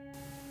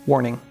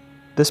Warning: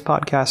 this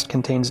podcast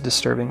contains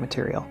disturbing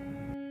material.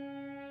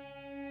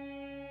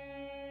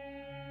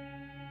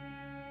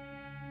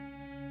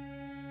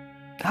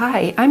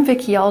 Hi, I'm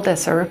Vicki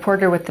Aldis, a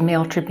reporter with the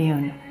Mail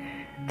Tribune.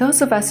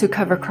 Those of us who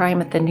cover crime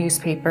at the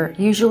newspaper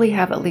usually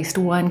have at least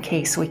one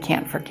case we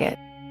can't forget.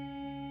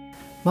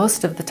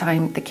 Most of the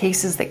time, the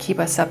cases that keep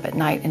us up at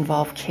night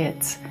involve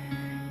kids.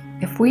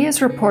 If we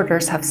as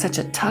reporters have such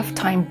a tough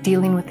time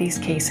dealing with these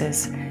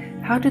cases,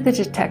 how do the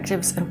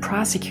detectives and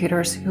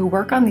prosecutors who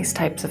work on these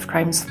types of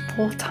crimes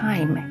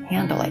full-time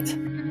handle it?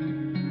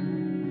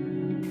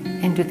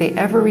 And do they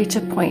ever reach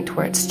a point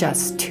where it's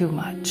just too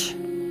much?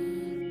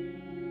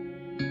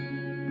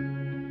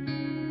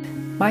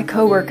 My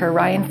coworker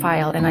Ryan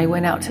Feil and I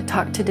went out to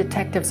talk to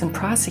detectives and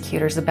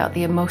prosecutors about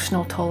the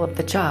emotional toll of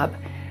the job,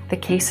 the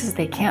cases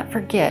they can't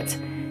forget,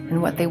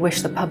 and what they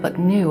wish the public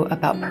knew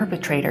about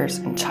perpetrators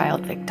and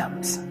child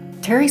victims.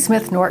 Terry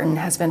Smith Norton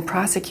has been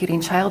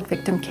prosecuting child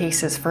victim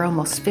cases for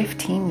almost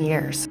 15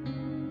 years.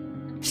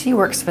 She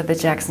works for the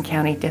Jackson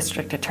County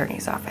District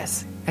Attorney's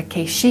Office. A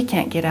case she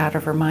can't get out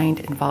of her mind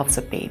involves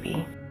a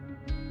baby.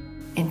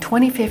 In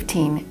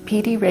 2015,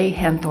 P.D. Ray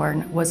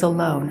Henthorn was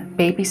alone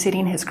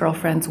babysitting his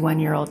girlfriend's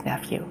 1-year-old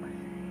nephew.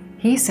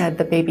 He said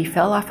the baby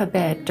fell off a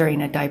bed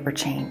during a diaper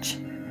change,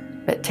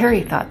 but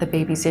Terry thought the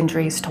baby's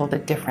injuries told a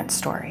different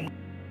story.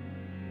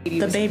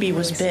 The baby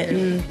was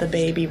bitten, the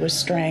baby was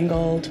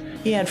strangled,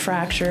 he had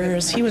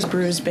fractures, he was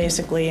bruised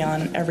basically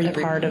on every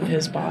part of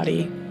his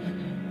body.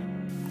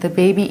 The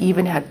baby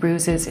even had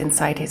bruises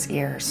inside his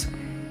ears.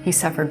 He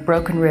suffered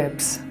broken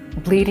ribs,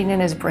 bleeding in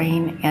his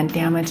brain, and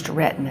damaged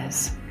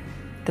retinas.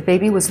 The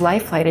baby was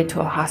life-flighted to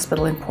a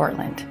hospital in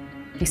Portland.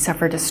 He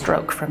suffered a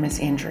stroke from his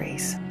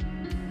injuries.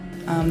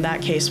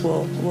 That case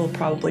will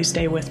probably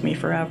stay with me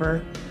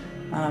forever.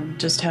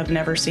 Just have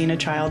never seen a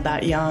child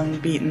that young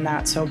beaten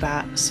that so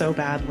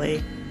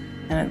badly,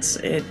 and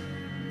it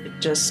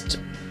just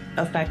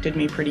affected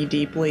me pretty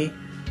deeply.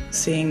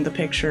 Seeing the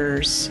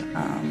pictures,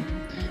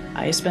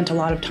 I spent a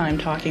lot of time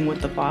talking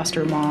with the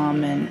foster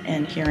mom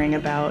and hearing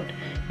about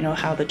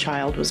how the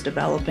child was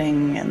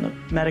developing and the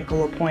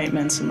medical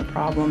appointments and the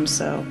problems.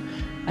 So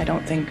I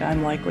don't think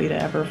I'm likely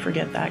to ever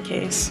forget that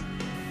case.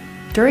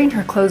 During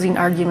her closing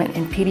argument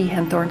in P.D.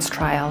 Henthorn's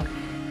trial,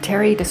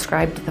 Terry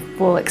described the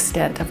full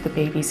extent of the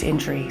baby's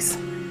injuries.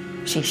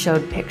 She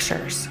showed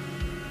pictures.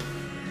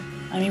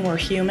 We're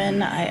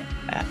human. I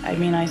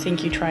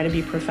think you try to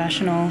be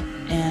professional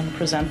and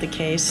present the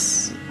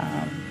case.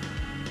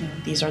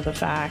 These are the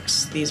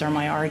facts, these are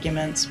my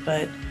arguments,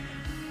 but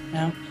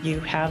you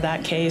have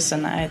that case,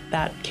 and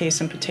that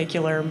case in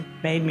particular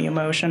made me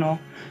emotional.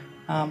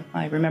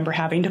 I remember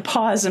having to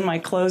pause in my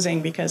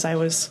closing because I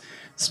was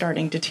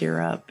starting to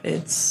tear up.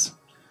 It's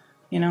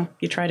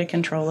you try to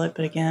control it,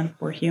 but again,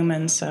 we're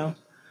humans, so.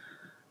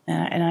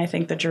 And I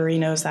think the jury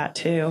knows that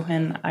too.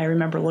 And I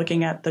remember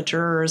looking at the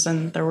jurors,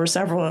 and there were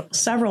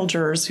several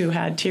jurors who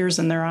had tears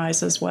in their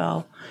eyes as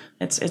well.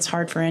 It's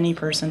hard for any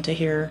person to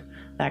hear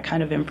that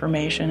kind of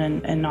information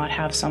and not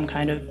have some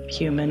kind of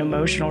human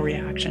emotional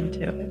reaction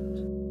to it.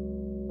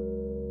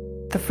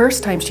 The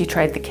first time she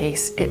tried the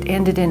case, it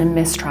ended in a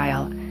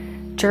mistrial.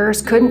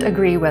 Jurors couldn't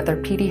agree whether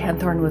P.D.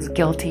 Henthorn was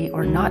guilty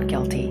or not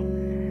guilty.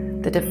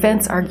 The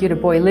defense argued a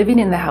boy living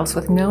in the house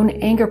with known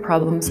anger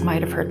problems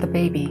might have hurt the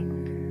baby.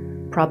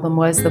 Problem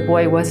was, the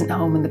boy wasn't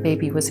home when the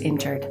baby was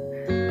injured.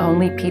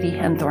 Only P.D.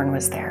 Henthorn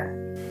was there.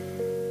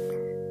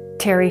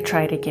 Terry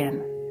tried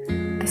again.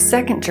 The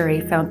second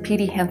jury found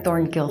P.D.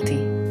 Henthorn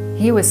guilty.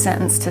 He was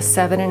sentenced to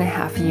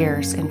 7.5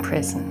 years in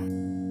prison.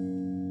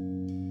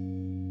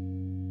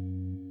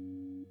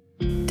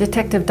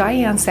 Detective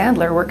Diane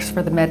Sandler works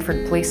for the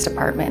Medford Police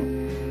Department.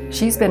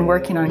 She's been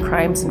working on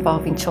crimes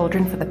involving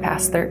children for the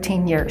past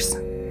 13 years.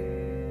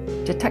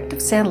 Detective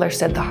Sandler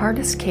said the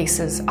hardest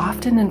cases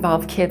often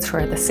involve kids who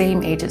are the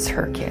same age as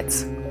her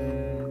kids.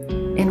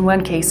 In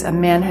one case, a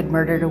man had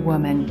murdered a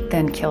woman,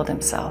 then killed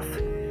himself.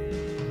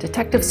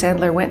 Detective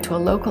Sandler went to a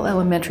local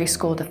elementary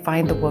school to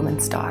find the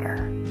woman's daughter.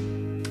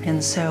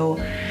 And so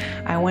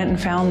I went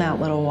and found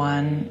that little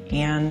one,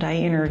 and I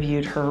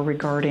interviewed her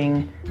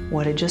regarding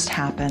what had just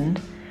happened.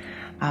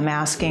 I'm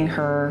asking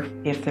her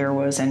if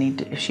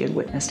she had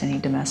witnessed any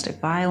domestic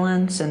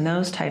violence and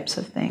those types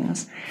of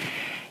things.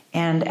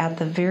 And at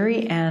the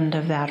very end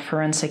of that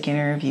forensic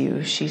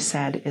interview, she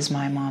said, "Is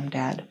my mom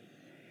dead?"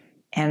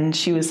 And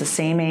she was the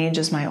same age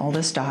as my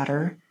oldest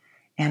daughter.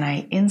 And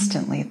I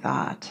instantly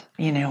thought,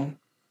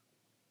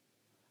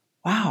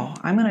 wow,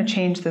 I'm going to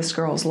change this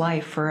girl's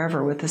life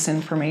forever with this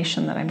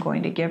information that I'm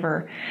going to give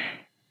her.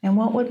 And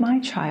what would my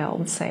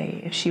child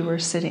say if she were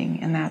sitting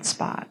in that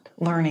spot,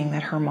 learning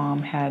that her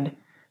mom had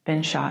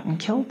been shot and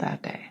killed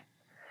that day?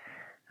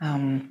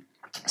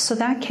 So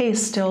that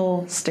case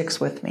still sticks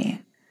with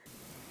me.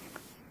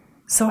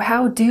 So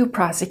how do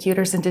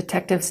prosecutors and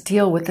detectives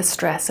deal with the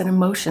stress and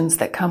emotions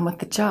that come with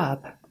the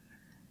job?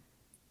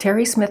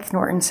 Terry Smith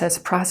Norton says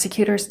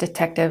prosecutors,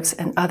 detectives,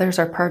 and others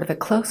are part of a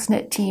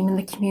close-knit team in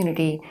the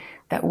community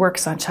that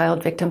works on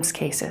child victims'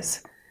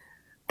 cases.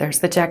 There's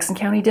the Jackson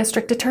County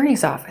District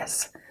Attorney's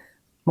Office,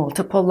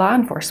 multiple law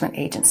enforcement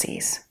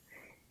agencies,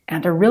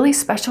 and a really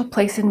special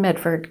place in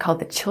Medford called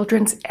the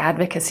Children's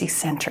Advocacy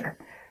Center,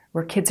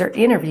 where kids are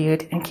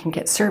interviewed and can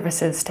get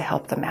services to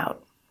help them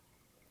out.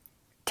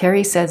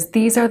 Terry says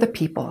these are the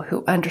people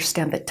who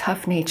understand the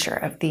tough nature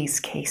of these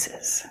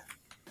cases.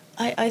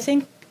 I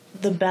think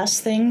the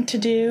best thing to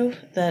do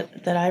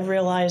that I've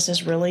realized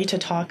is really to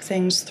talk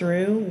things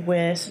through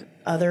with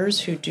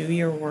others who do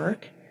your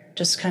work.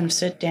 Just kind of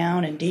sit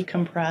down and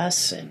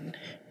decompress and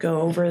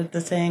go over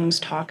the things,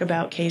 talk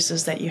about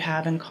cases that you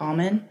have in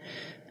common.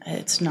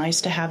 It's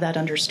nice to have that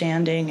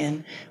understanding,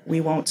 and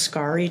we won't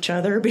scar each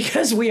other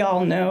because we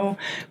all know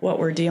what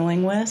we're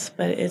dealing with,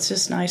 but it's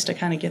just nice to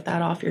kind of get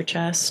that off your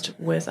chest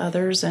with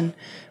others. And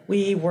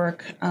we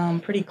work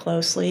pretty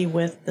closely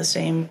with the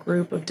same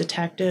group of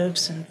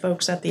detectives and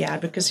folks at the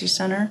Advocacy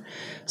Center.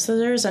 So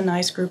there's a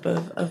nice group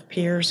of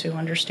peers who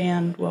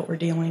understand what we're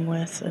dealing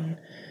with,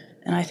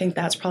 and I think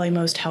that's probably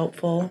most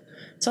helpful.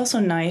 It's also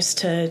nice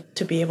to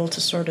be able to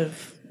sort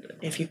of,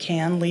 if you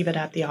can, leave it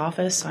at the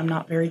office. I'm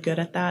not very good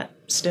at that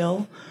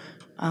still.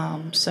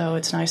 So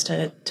it's nice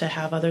to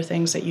have other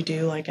things that you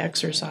do, like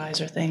exercise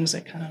or things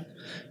that kind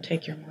of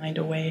take your mind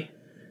away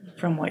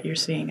from what you're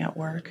seeing at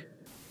work.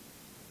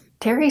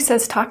 Terry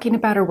says talking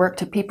about her work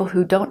to people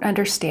who don't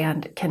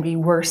understand can be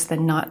worse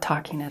than not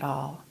talking at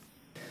all.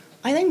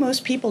 I think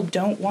most people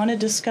don't want to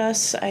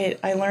discuss.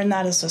 I learned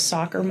that as a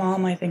soccer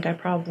mom. I think I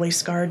probably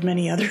scarred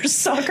many other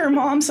soccer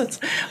moms. It's,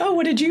 oh,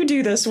 what did you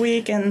do this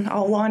week? And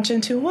I'll launch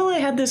into, well, I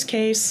had this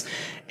case,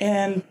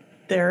 and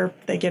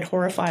they get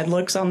horrified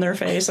looks on their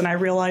face, and I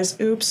realize,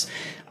 oops,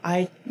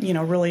 I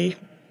really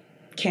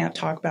can't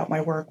talk about my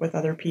work with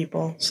other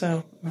people.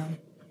 So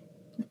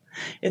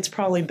it's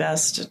probably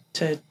best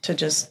to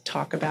just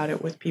talk about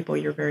it with people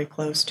you're very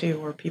close to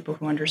or people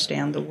who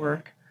understand the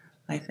work.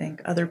 I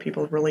think other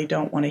people really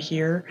don't want to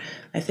hear.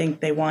 I think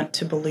they want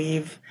to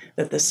believe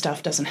that this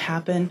stuff doesn't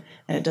happen,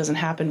 and it doesn't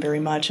happen very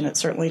much, and it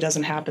certainly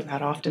doesn't happen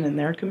that often in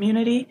their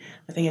community.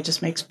 I think it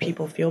just makes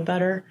people feel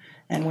better,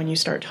 and when you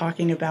start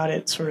talking about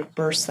it, it sort of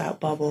bursts that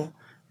bubble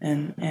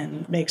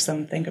and makes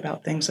them think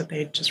about things that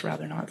they'd just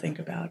rather not think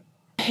about.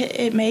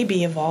 It may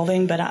be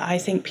evolving, but I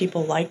think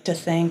people like to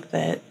think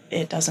that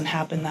it doesn't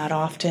happen that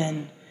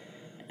often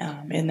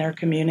in their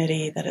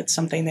community, that it's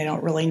something they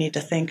don't really need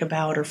to think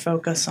about or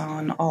focus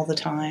on all the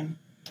time.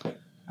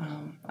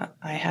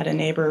 I had a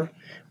neighbor,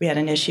 we had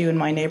an issue in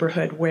my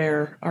neighborhood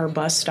where our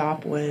bus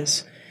stop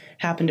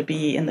happened to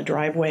be in the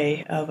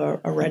driveway of a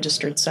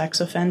registered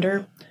sex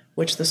offender,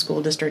 which the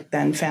school district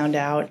then found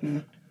out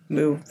and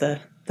moved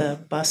the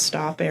bus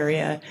stop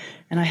area.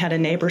 And I had a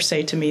neighbor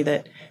say to me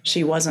that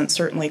she wasn't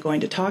certainly going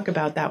to talk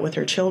about that with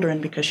her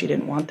children because she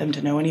didn't want them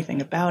to know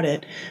anything about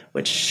it,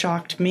 which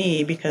shocked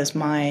me because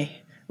my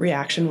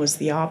reaction was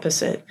the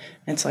opposite.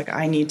 It's like,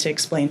 I need to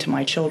explain to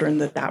my children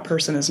that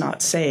person is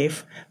not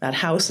safe, that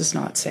house is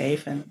not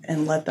safe,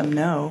 and let them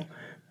know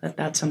that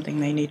that's something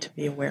they need to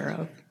be aware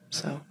of.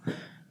 So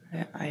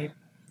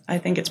I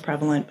think it's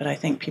prevalent, but I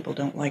think people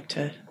don't like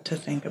to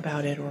think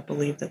about it or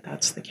believe that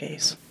that's the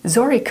case.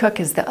 Zori Cook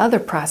is the other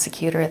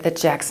prosecutor at the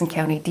Jackson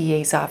County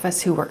DA's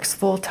office who works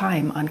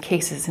full-time on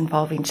cases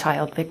involving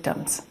child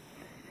victims.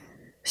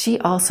 She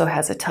also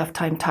has a tough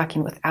time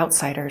talking with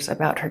outsiders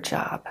about her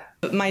job.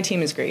 My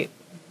team is great,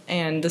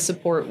 and the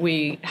support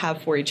we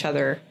have for each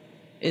other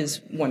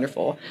is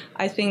wonderful.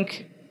 I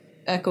think,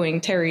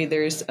 echoing Terry,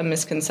 there's a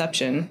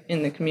misconception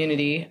in the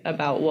community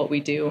about what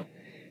we do.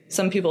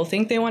 Some people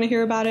think they want to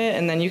hear about it,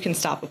 and then you can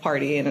stop a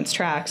party in its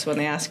tracks when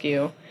they ask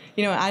you,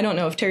 I don't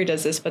know if Terry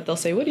does this, but they'll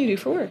say, what do you do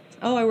for work?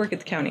 Oh, I work at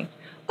the county.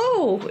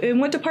 Oh, in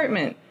what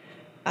department?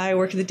 I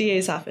work at the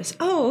DA's office.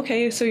 Oh,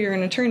 okay, so you're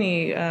an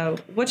attorney.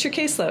 What's your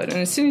caseload? And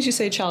as soon as you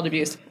say child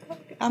abuse,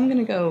 I'm going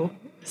to go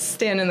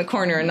stand in the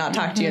corner and not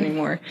talk to you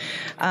anymore.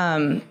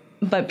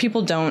 But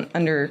people don't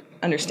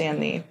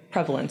understand the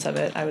prevalence of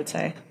it, I would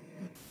say.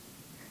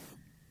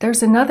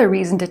 There's another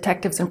reason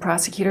detectives and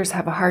prosecutors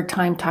have a hard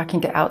time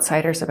talking to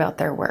outsiders about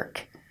their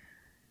work.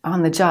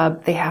 On the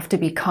job, they have to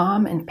be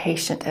calm and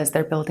patient as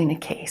they're building a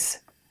case.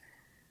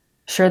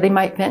 Sure, they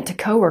might vent to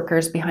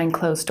coworkers behind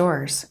closed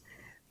doors.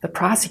 The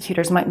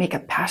prosecutors might make a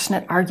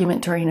passionate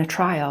argument during a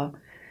trial,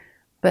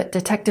 but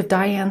Detective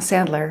Diane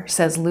Sandler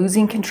says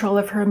losing control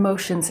of her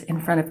emotions in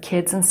front of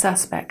kids and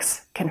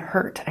suspects can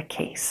hurt a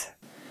case.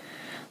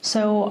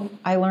 So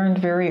I learned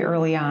very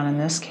early on in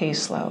this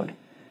caseload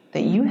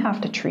that you have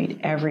to treat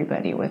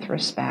everybody with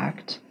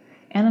respect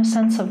and a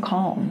sense of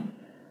calm,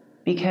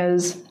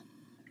 because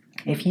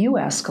if you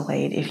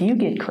escalate, if you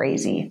get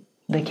crazy,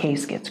 the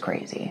case gets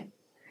crazy.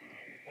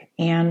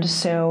 And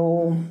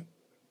so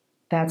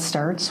that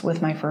starts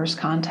with my first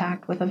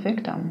contact with a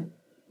victim.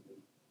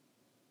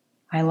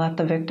 I let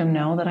the victim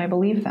know that I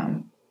believe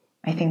them.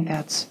 I think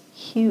that's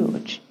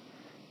huge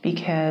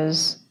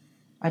because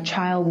a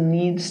child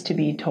needs to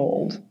be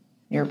told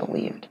you're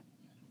believed.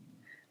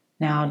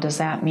 Now, does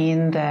that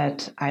mean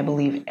that I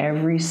believe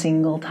every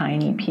single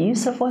tiny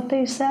piece of what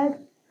they said?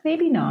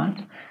 Maybe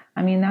not.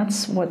 I mean,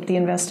 that's what the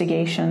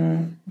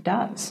investigation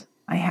does.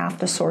 I have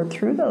to sort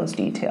through those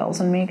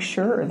details and make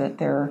sure that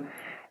they're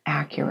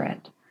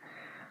accurate.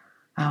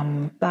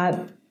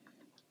 But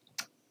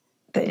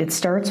It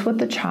starts with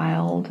the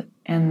child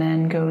and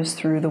then goes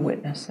through the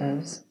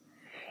witnesses.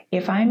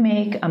 If I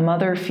make a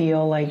mother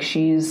feel like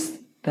she's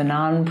the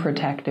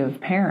non-protective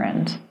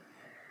parent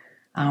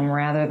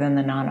rather than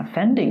the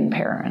non-offending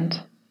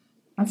parent,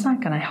 that's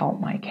not going to help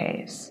my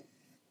case.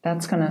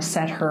 That's going to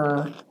set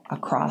her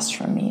across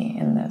from me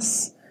in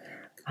this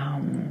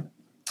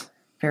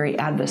very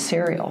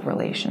adversarial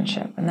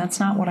relationship, and that's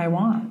not what I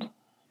want.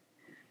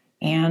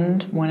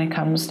 And when it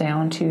comes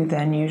down to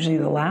then usually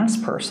the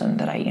last person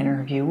that I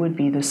interview would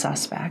be the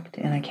suspect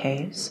in a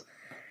case,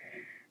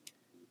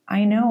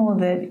 I know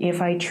that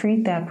if I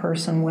treat that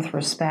person with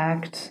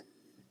respect,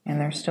 and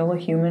they're still a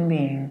human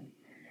being,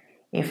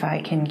 if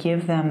I can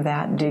give them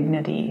that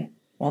dignity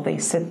while they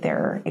sit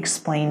there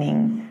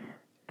explaining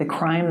the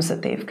crimes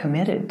that they've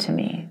committed to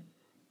me,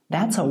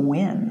 that's a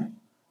win.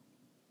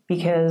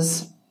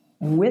 Because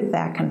with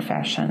that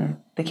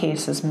confession, the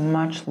case is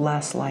much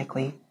less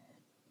likely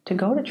to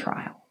go to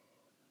trial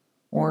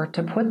or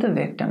to put the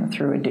victim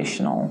through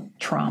additional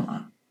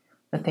trauma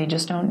that they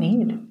just don't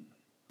need.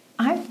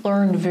 I've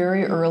learned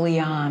very early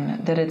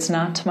on that it's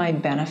not to my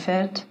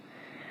benefit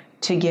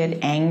to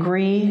get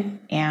angry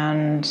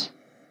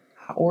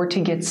or to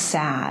get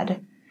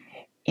sad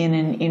in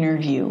an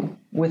interview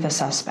with a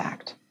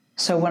suspect.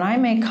 So when I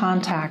make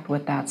contact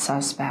with that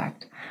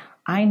suspect,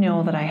 I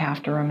know that I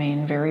have to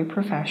remain very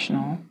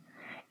professional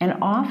and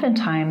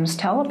oftentimes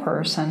tell a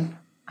person,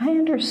 I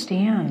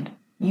understand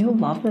you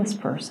love this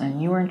person.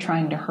 You aren't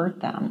trying to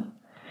hurt them.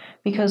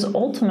 Because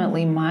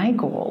ultimately my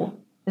goal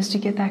is to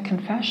get that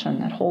confession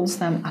that holds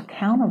them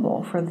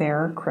accountable for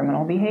their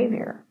criminal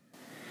behavior.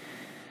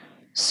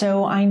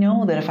 So I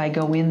know that if I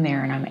go in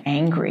there and I'm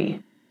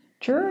angry,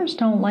 jurors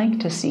don't like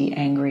to see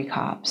angry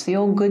cops. The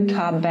old good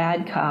cop,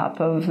 bad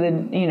cop of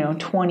the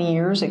 20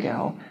 years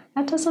ago,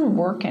 that doesn't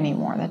work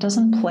anymore. That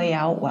doesn't play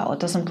out well. It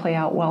doesn't play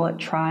out well at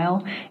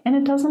trial, and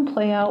it doesn't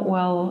play out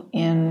well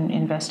in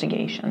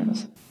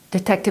investigations.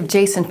 Detective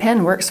Jason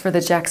Penn works for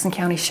the Jackson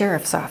County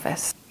Sheriff's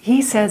Office.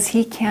 He says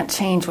he can't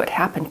change what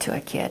happened to a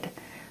kid,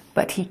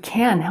 but he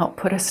can help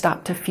put a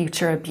stop to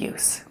future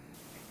abuse.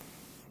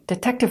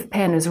 Detective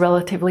Penn is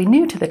relatively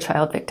new to the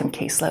child victim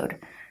caseload,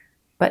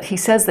 but he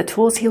says the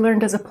tools he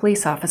learned as a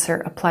police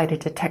officer apply to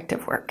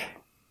detective work.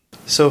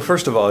 So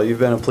first of all, you've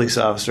been a police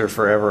officer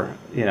forever,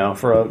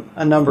 for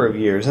a number of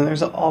years, and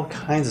there's all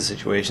kinds of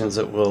situations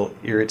that will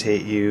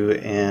irritate you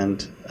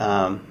and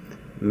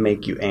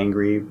make you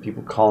angry.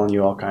 People calling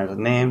you all kinds of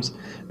names,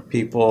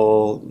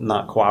 people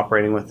not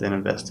cooperating with an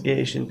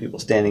investigation, people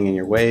standing in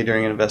your way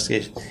during an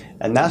investigation,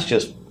 and that's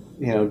just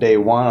day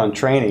one on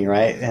training,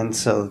 right? And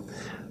so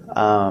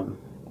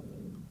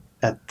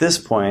at this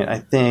point, I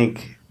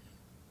think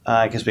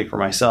I can speak for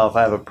myself.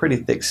 I have a pretty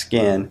thick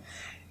skin,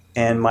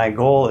 and my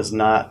goal is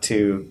not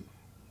to,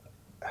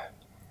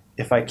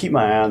 if I keep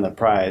my eye on the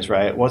prize,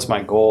 right, what's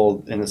my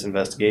goal in this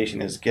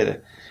investigation is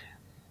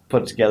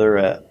put together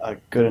a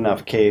good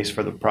enough case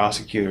for the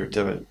prosecutor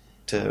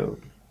to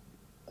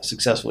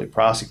successfully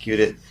prosecute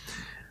it.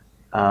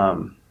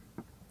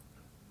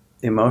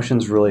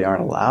 Emotions really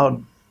aren't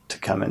allowed to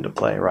come into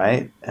play,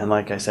 right? And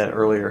like I said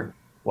earlier,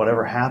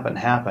 whatever happened.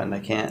 I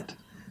can't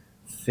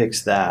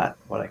fix that.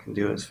 What I can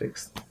do is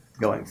fix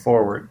going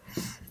forward.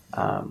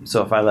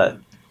 So if I let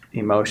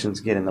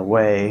emotions get in the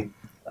way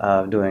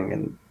of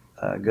doing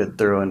a good,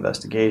 thorough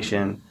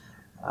investigation,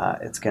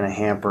 it's going to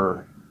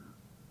hamper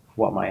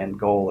what my end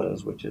goal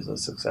is, which is a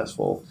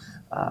successful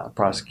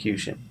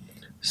prosecution.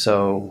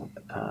 So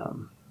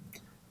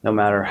no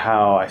matter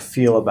how I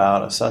feel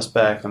about a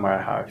suspect, no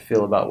matter how I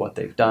feel about what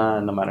they've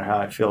done, no matter how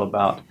I feel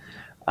about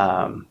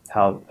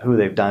who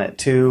they've done it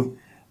to,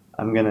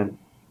 I'm going to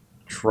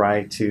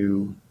try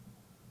to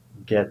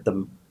get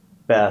the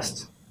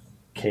best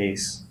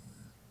case.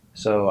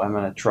 So I'm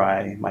going to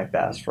try my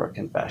best for a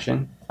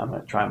confession. I'm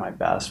going to try my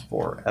best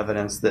for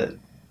evidence that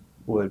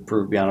would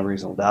prove beyond a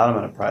reasonable doubt. I'm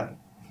going to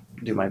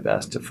do my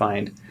best to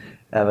find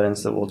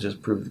evidence that will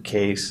just prove the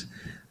case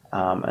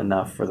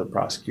enough for the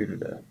prosecutor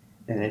to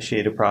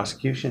initiate a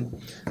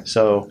prosecution.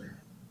 So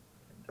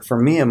for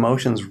me,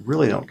 emotions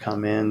really don't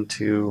come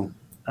into,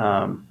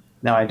 now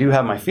I do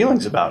have my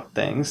feelings about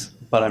things,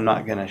 but I'm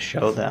not going to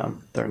show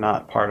them. They're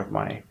not part of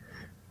my,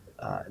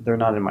 they're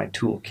not in my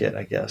toolkit,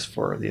 I guess,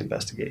 for the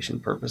investigation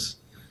purpose.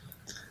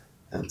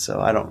 And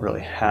so I don't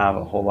really have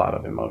a whole lot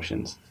of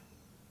emotions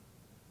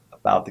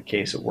about the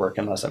case at work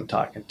unless I'm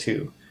talking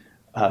to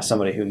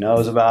somebody who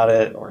knows about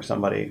it, or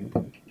somebody,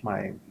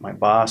 my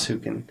boss, who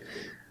can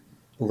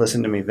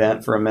listen to me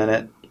vent for a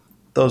minute.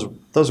 Those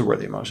are where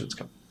the emotions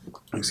can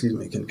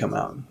come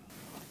out.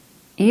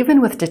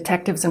 Even with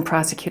detectives and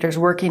prosecutors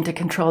working to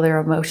control their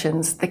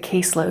emotions, the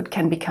caseload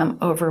can become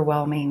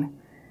overwhelming.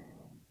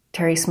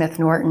 Terry Smith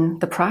Norton,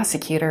 the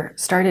prosecutor,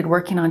 started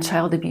working on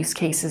child abuse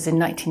cases in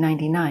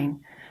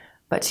 1999,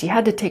 but she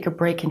had to take a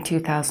break in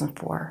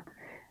 2004.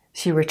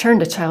 She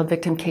returned to child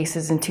victim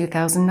cases in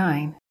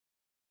 2009.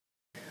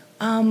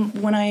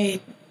 When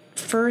I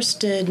first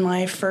did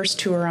my first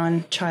tour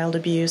on child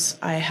abuse,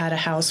 I had a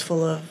house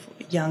full of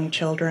young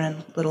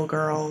children, little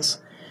girls,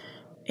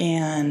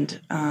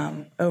 And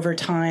over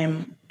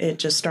time, it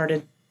just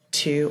started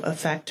to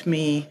affect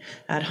me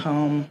at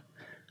home.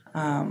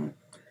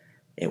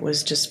 It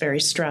was just very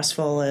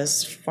stressful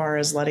as far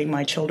as letting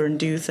my children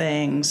do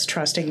things,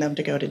 trusting them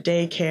to go to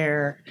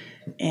daycare.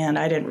 And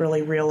I didn't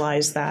really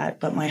realize that,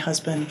 but my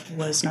husband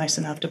was nice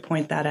enough to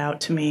point that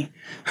out to me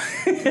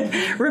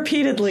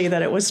repeatedly,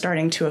 that it was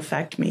starting to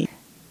affect me.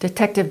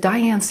 Detective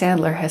Diane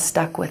Sandler has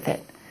stuck with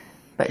it,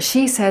 but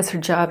she says her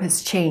job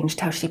has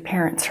changed how she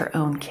parents her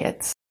own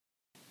kids.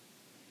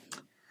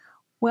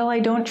 Well,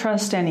 I don't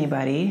trust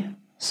anybody.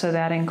 So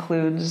that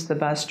includes the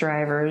bus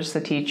drivers,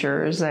 the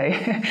teachers.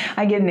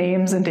 I get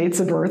names and dates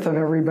of birth of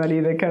everybody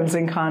that comes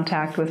in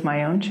contact with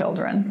my own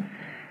children.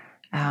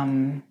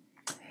 I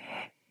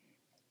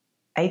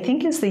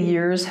think as the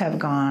years have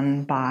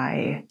gone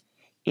by,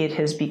 it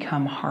has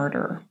become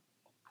harder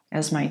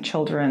as my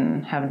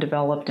children have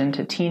developed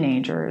into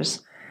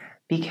teenagers,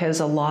 because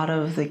a lot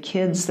of the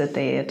kids that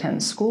they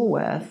attend school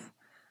with,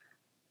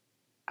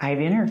 I've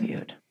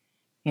interviewed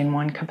in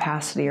one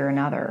capacity or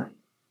another.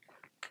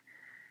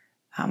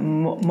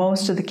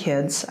 Most of the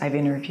kids I've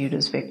interviewed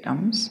as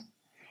victims,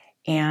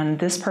 and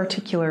this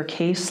particular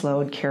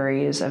caseload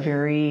carries a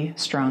very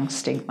strong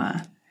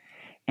stigma.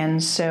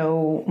 And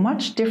so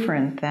much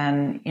different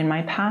than in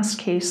my past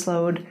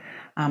caseload,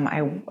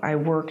 I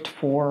worked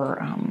for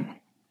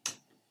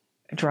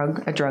a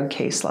drug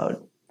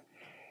caseload.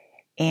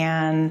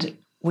 And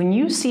when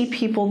you see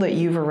people that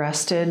you've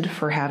arrested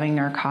for having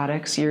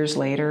narcotics years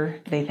later,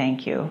 they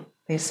thank you.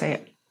 They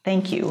say,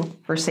 "Thank you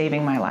for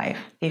saving my life.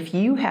 If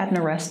you hadn't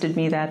arrested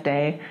me that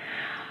day,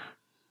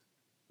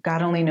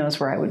 God only knows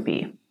where I would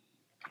be."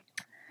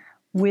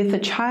 With a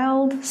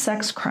child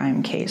sex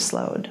crime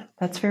caseload,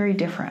 that's very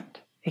different.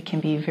 It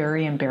can be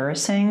very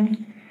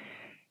embarrassing,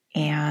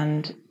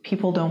 and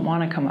people don't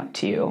want to come up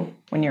to you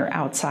when you're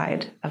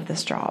outside of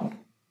this job.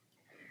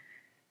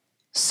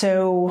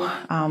 So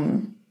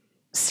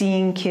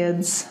seeing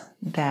kids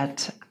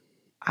that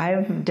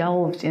I've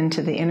delved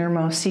into the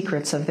innermost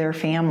secrets of their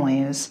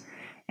families,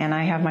 and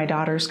I have my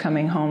daughters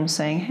coming home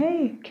saying,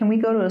 "Hey, can we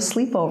go to a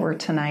sleepover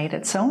tonight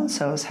at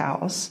so-and-so's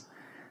house?"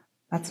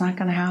 That's not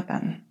going to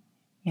happen,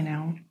 you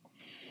know.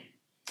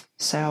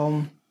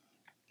 So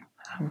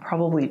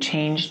probably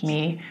changed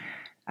me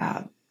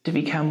to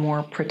become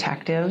more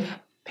protective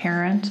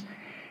parent.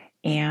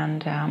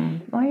 And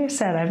like I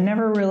said, I've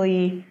never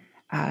really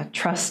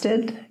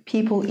trusted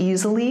people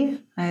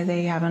easily.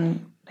 They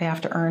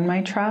have to earn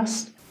my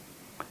trust.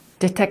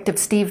 Detective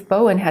Steve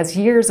Bowen has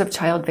years of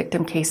child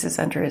victim cases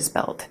under his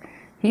belt.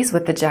 He's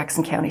with the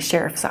Jackson County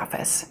Sheriff's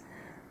Office.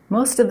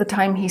 Most of the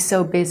time he's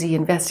so busy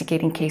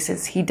investigating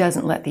cases, he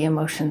doesn't let the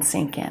emotions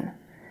sink in.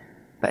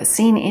 But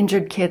seeing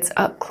injured kids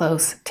up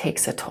close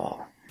takes a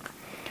toll.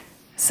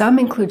 Some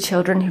include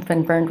children who've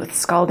been burned with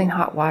scalding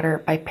hot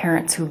water by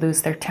parents who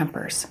lose their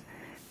tempers.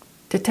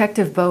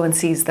 Detective Bowen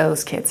sees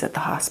those kids at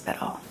the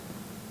hospital.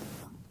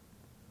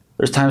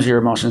 There's times your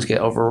emotions get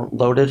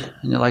overloaded,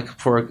 and you're like,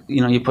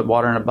 you put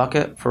water in a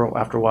bucket,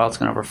 after a while it's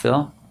going to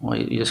overfill. Well,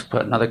 you just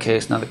put another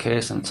case,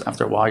 and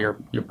after a while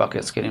your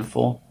bucket's getting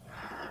full.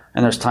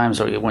 And there's times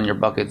when your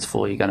bucket's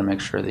full, you got to make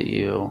sure that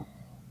you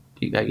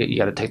got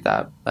to take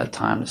that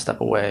time to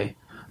step away,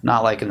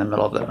 not like in the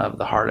middle of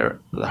the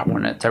heart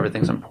when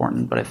everything's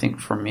important. But I think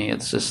for me,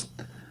 it's just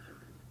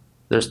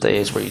there's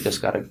days where you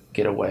just got to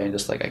get away and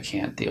just like, I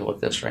can't deal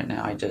with this right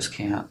now. I just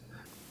can't.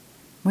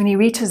 When he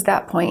reaches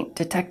that point,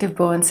 Detective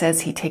Bowen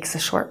says he takes a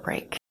short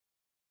break.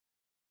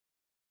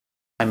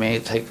 I may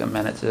take a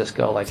minute to just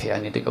go like, hey, I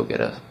need to go get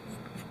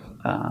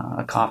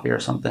a coffee or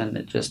something,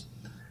 and just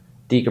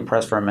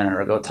decompress for a minute,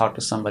 or go talk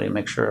to somebody,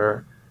 make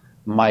sure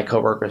my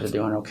coworkers are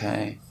doing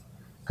okay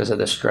because of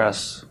the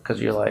stress. Because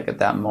you're like, at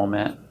that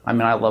moment, I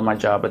mean, I love my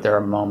job, but there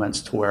are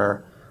moments to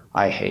where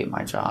I hate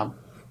my job.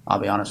 I'll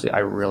be honest with you,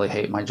 I really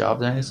hate my job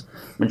days.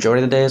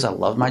 Majority of the days, I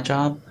love my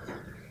job.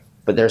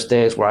 But there's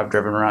days where I've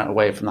driven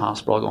away from the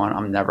hospital going,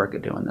 I'm never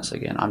doing this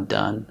again. I'm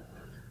done.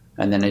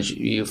 And then as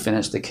you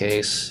finish the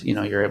case,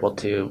 you're able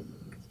to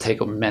take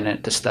a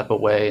minute to step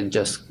away and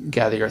just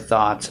gather your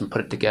thoughts and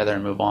put it together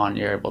and move on.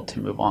 You're able to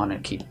move on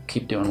and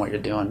keep doing what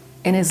you're doing.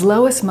 In his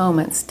lowest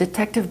moments,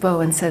 Detective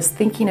Bowen says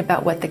thinking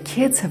about what the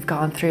kids have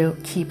gone through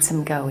keeps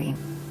him going.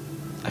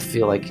 I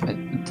feel like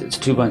it's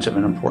too much of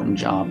an important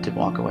job to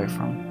walk away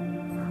from.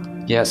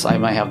 Yes, I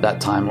might have that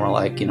time where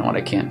like, you know what,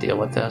 I can't deal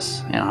with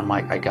this. And I'm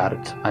like, I got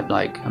it.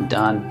 I'm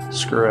done.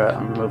 Screw it.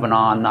 I'm moving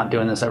on. Not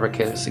doing this ever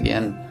case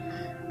again.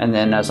 And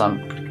then as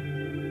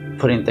I'm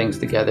putting things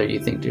together, you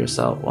think to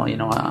yourself, well, you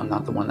know what, I'm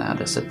not the one that had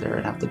to sit there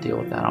and have to deal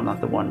with that. I'm not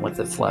the one with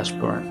the flesh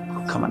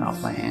burn coming off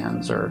my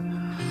hands, or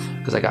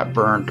because I got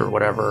burnt or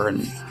whatever.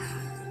 And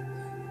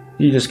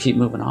you just keep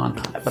moving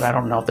on. But I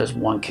don't know if there's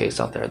one case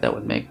out there that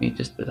would make me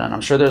just be done.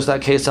 I'm sure there's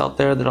that case out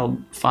there that'll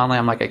finally,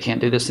 I'm like, I can't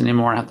do this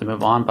anymore and have to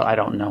move on, but I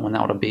don't know when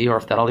that will be or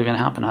if that'll even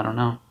happen. I don't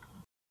know.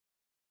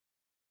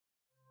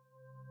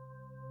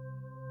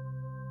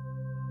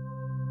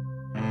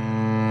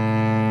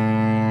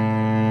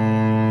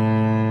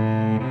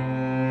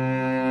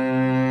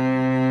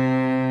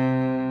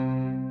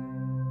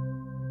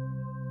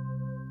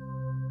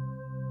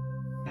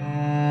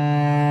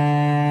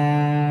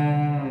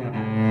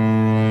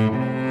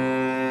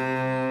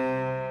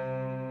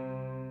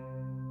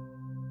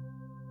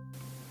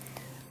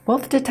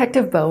 Both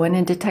Detective Bowen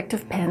and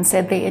Detective Penn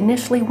said they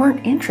initially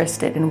weren't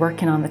interested in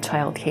working on the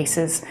child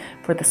cases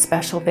for the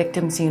Special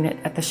Victims Unit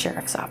at the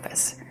Sheriff's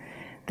Office.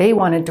 They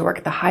wanted to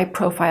work the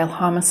high-profile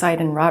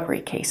homicide and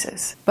robbery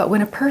cases. But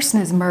when a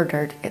person is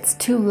murdered, it's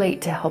too late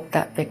to help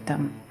that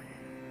victim.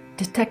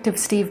 Detective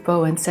Steve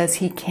Bowen says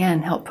he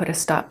can help put a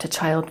stop to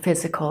child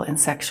physical and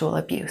sexual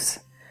abuse.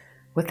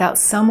 Without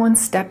someone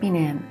stepping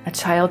in, a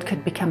child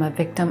could become a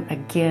victim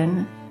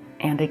again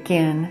and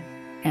again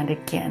and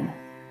again.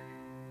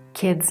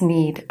 Kids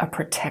need a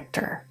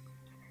protector.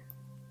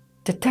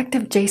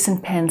 Detective Jason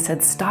Penn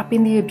said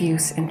stopping the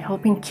abuse and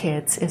helping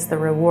kids is the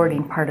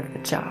rewarding part of the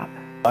job.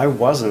 I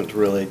wasn't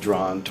really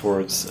drawn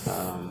towards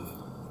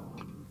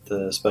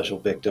the special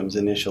victims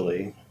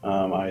initially.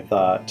 I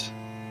thought,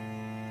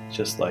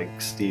 just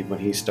like Steve when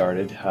he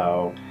started,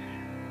 how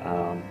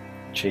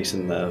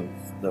chasing the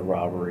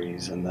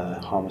robberies and the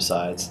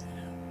homicides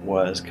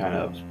was kind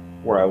of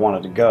where I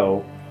wanted to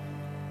go.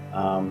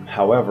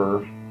 However,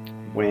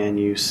 when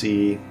you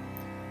see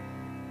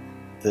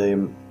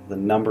the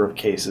number of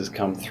cases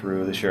come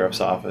through the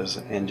sheriff's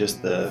office and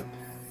just the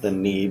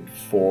need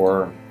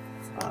for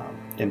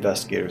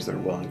investigators that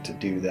are willing to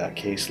do that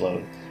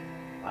caseload,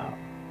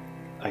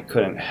 I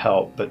couldn't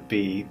help but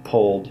be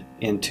pulled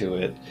into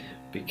it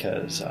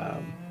because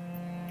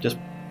just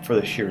for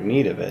the sheer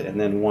need of it. And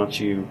then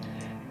once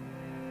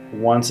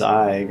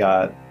I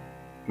got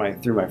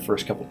through my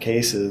first couple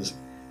cases,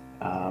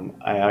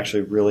 I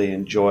actually really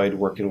enjoyed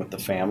working with the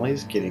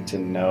families, getting to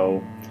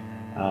know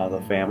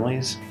the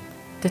families.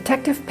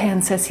 Detective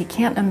Penn says he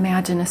can't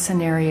imagine a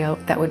scenario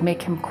that would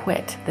make him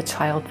quit the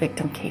child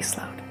victim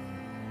caseload.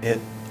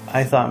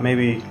 I thought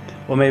maybe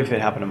if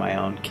it happened to my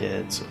own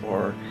kids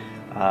or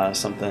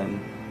something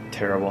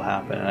terrible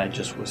happened and I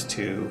just was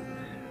too,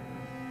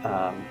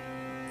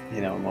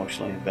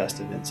 emotionally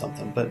invested in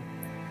something. But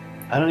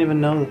I don't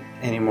even know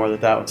anymore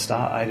that would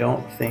stop. I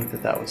don't think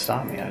that would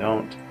stop me. I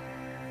don't.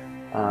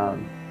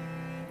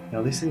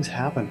 These things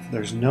happen.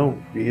 There's no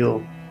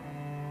real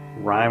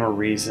rhyme or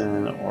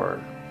reason,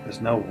 or there's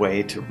no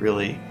way to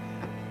really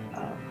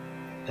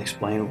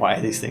explain why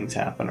these things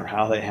happen or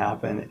how they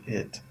happen.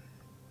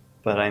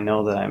 But I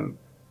know that I'm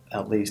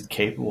at least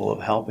capable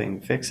of helping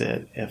fix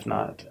it, if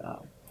not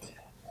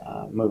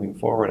moving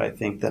forward. I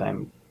think that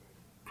I'm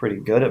pretty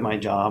good at my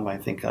job. I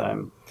think that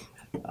I'm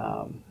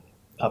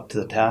up to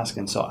the task,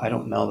 and so I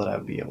don't know that I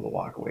would be able to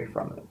walk away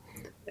from it.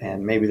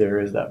 And maybe there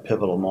is that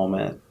pivotal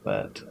moment,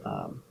 but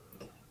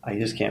I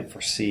just can't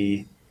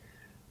foresee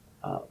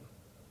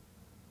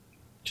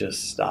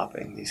just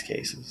stopping these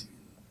cases.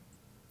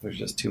 There's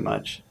just too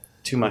much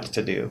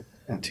to do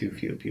and too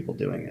few people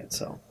doing it.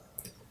 So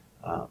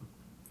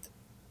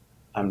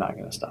I'm not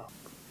going to stop.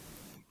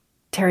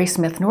 Terry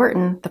Smith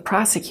Norton, the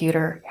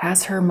prosecutor,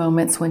 has her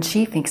moments when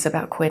she thinks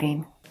about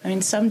quitting. I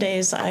mean, some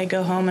days I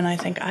go home and I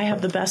think I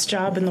have the best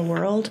job in the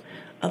world.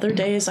 Other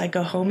days I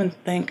go home and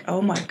think,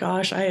 oh my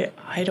gosh, I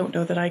don't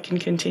know that I can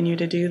continue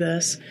to do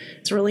this.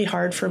 It's really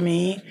hard for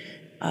me,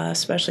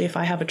 especially if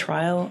I have a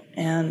trial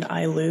and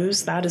I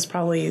lose. That is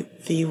probably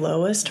the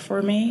lowest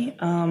for me,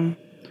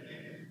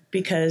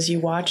 because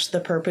you watch the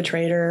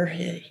perpetrator,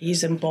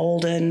 he's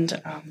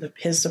emboldened,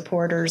 his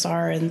supporters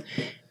are,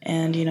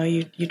 and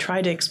you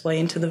try to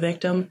explain to the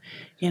victim,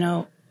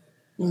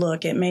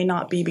 look, it may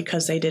not be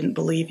because they didn't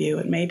believe you.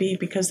 It may be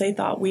because they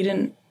thought we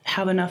didn't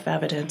have enough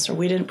evidence or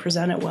we didn't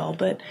present it well.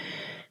 But,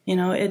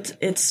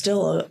 it's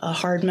still a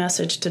hard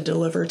message to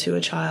deliver to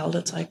a child.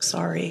 It's like,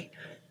 sorry,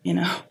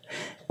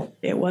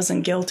 it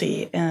wasn't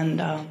guilty.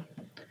 And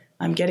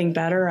I'm getting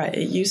better.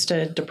 It used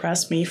to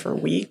depress me for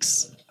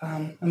weeks.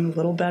 I'm a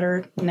little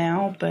better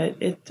now, but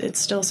it's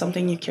still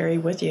something you carry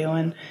with you.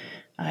 And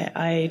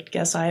I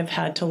guess I've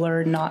had to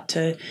learn not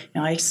to,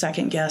 I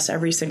second guess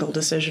every single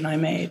decision I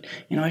made.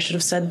 I should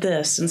have said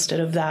this instead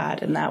of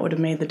that, and that would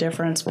have made the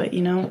difference. But,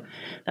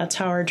 that's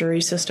how our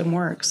jury system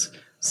works.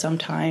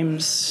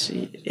 Sometimes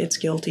it's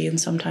guilty and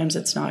sometimes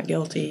it's not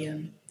guilty.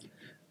 And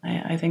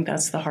I think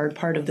that's the hard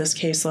part of this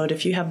caseload.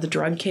 If you have the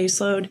drug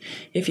caseload,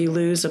 if you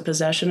lose a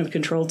possession of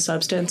controlled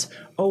substance,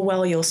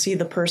 you'll see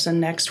the person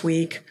next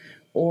week,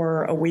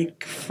 or a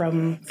week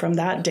from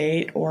that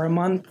date, or a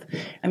month.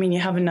 I mean, you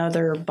have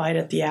another bite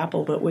at the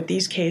apple. But with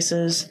these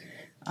cases,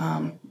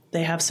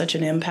 they have such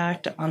an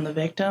impact on the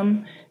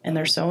victim, and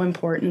they're so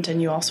important.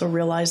 And you also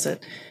realize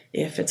that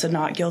if it's a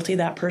not guilty,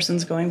 that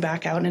person's going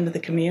back out into the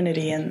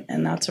community, and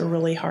that's a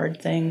really hard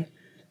thing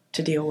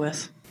to deal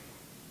with.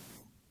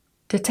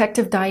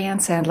 Detective Diane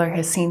Sandler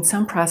has seen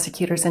some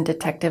prosecutors and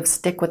detectives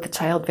stick with the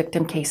child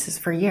victim cases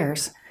for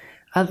years.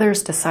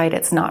 Others decide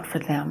it's not for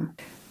them.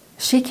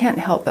 She can't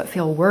help but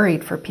feel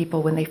worried for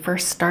people when they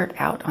first start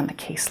out on the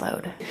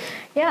caseload.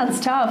 Yeah, it's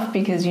tough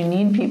because you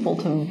need people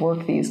to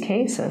work these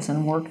cases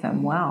and work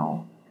them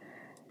well.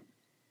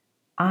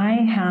 I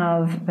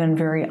have been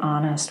very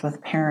honest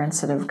with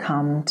parents that have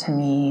come to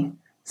me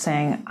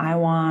saying, I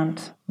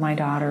want my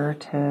daughter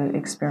to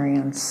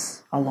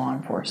experience a law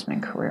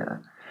enforcement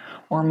career,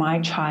 or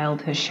my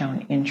child has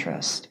shown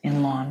interest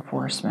in law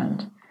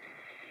enforcement.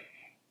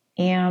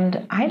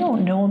 And I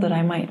don't know that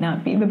I might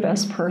not be the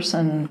best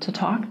person to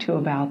talk to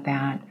about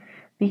that,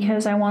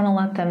 because I want to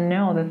let them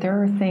know that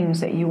there are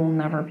things that you will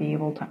never be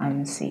able to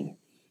unsee.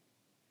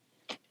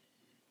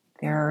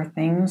 There are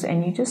things,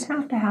 and you just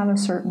have to have a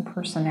certain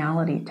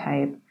personality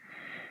type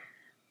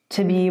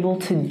to be able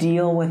to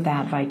deal with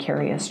that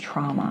vicarious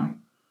trauma,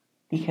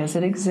 because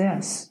it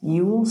exists.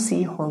 You will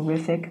see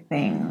horrific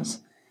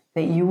things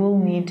that you will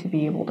need to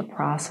be able to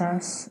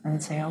process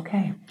and say,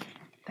 okay,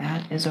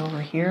 that is over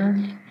here,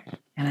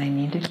 and I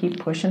need to keep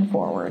pushing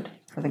forward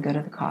for the good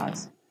of the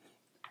cause.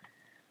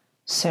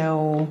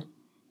 So,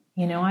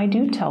 I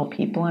do tell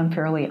people I'm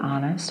fairly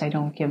honest. I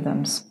don't give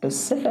them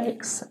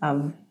specifics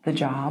of the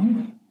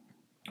job,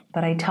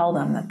 but I tell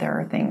them that there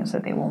are things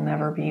that they will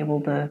never be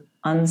able to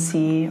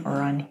unsee or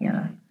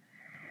unhear.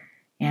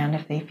 And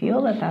if they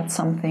feel that that's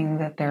something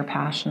that they're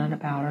passionate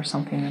about or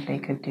something that they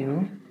could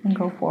do, then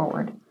go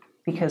forward,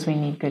 because we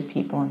need good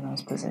people in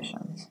those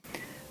positions.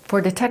 For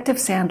Detective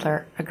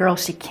Sandler, a girl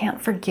she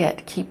can't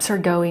forget keeps her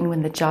going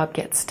when the job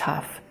gets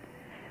tough.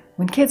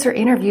 When kids are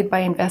interviewed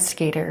by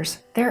investigators,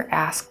 they're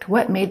asked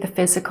what made the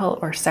physical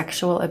or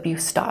sexual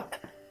abuse stop,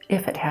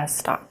 if it has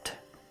stopped.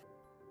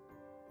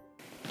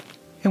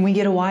 And we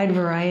get a wide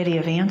variety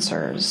of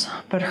answers,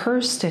 but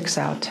hers sticks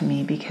out to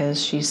me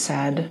because she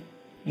said,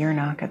 "Your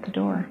knock at the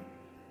door."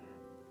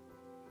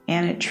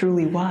 And it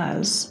truly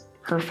was.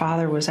 Her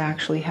father was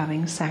actually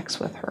having sex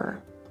with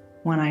her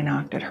when I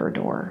knocked at her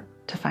door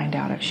to find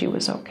out if she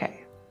was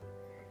okay.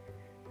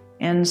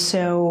 And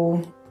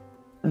so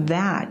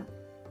that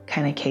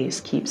kind of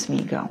case keeps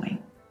me going.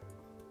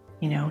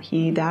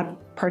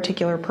 That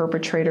particular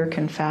perpetrator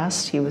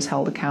confessed. He was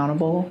held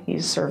accountable.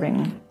 He's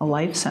serving a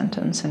life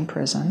sentence in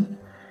prison.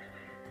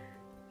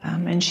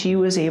 And she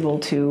was able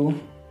to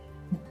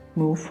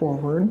move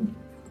forward.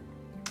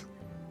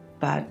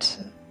 But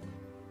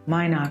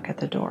my knock at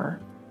the door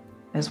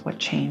is what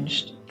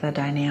changed the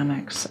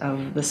dynamics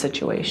of the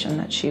situation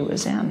that she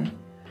was in.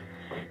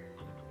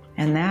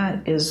 And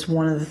that is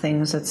one of the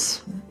things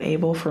that's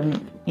able for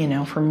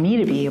me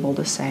to be able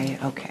to say,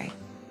 okay,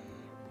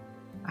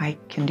 I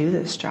can do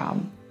this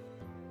job.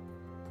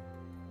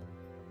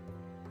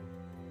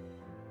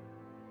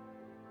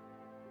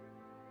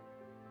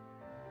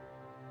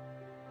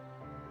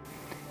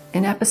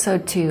 In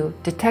episode 2,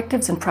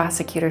 detectives and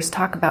prosecutors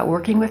talk about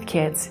working with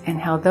kids and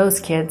how those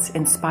kids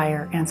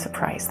inspire and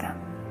surprise them.